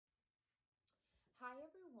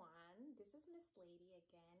this is Miss Lady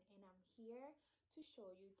again, and I'm here to show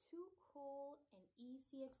you two cool and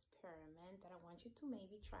easy experiments that I want you to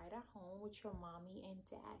maybe try it at home with your mommy and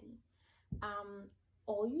daddy.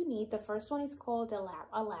 All you need, the first one is called a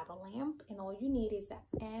lava lamp, and all you need is an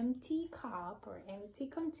empty cup or empty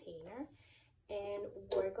container, and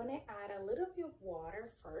we're gonna add a little bit of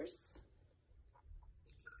water first.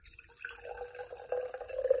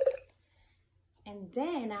 And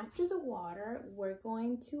then after the water, we're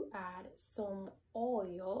going to add some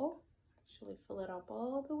oil. Actually, fill it up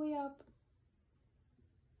all the way up.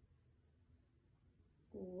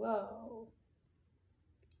 Whoa.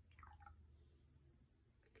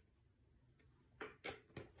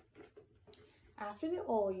 After the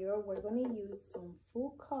oil, we're going to use some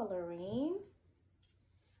food coloring.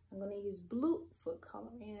 I'm going to use blue food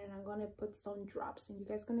coloring, and I'm going to put some drops. And you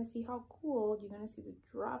guys are going to see how cool. You're going to see the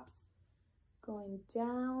drops going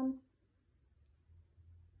down.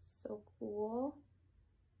 So cool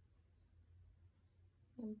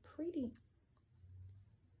and pretty.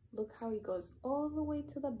 Look how it goes all the way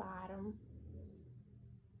to the bottom.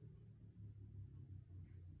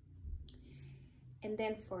 And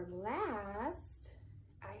then for last,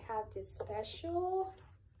 I have this special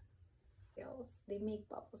bubbles. They make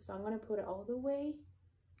bubbles, so I'm gonna put it all the way,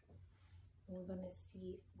 and we're gonna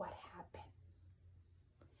see what happened.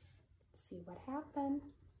 See what happened.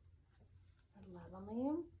 Our lava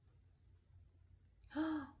lamp.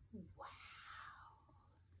 Wow.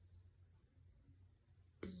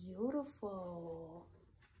 Beautiful.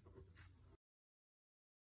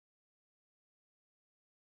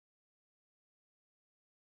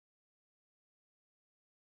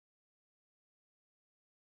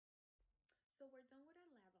 So we're done with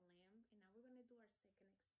our lava lamp, and now we're gonna do our second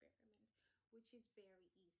experiment, which is very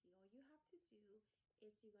easy. All you have to do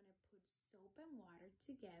is you're gonna put soap and water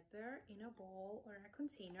together in a bowl or a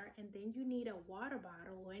container, and then you need a water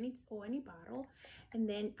bottle or any bottle, and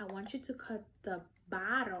then I want you to cut the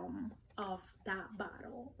bottom of that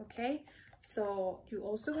bottle. Okay, so you're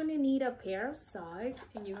also gonna need a pair of socks,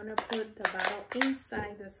 and you're gonna put the bottle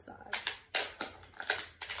inside the sock.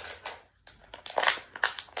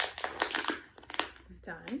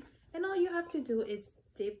 Done. And all you have to do is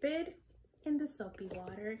dip it in the soapy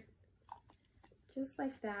water, just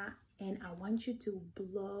like that, and I want you to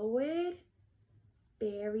blow it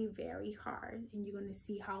very, very hard, and you're gonna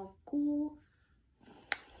see how cool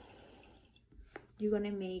you're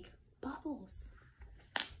gonna make bubbles.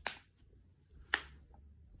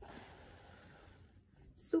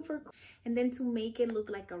 Super cool. And then to make it look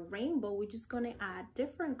like a rainbow, we're just gonna add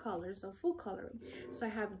different colors of food coloring. So I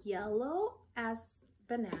have yellow as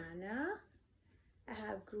banana, I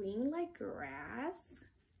have green like grass,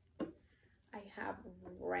 I have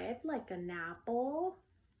red like an apple,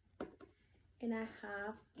 and I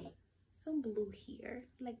have some blue here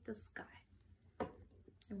like the sky.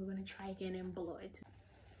 And we're gonna try again and blow it.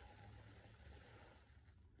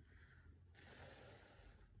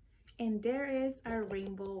 And there is our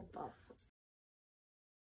rainbow bubble.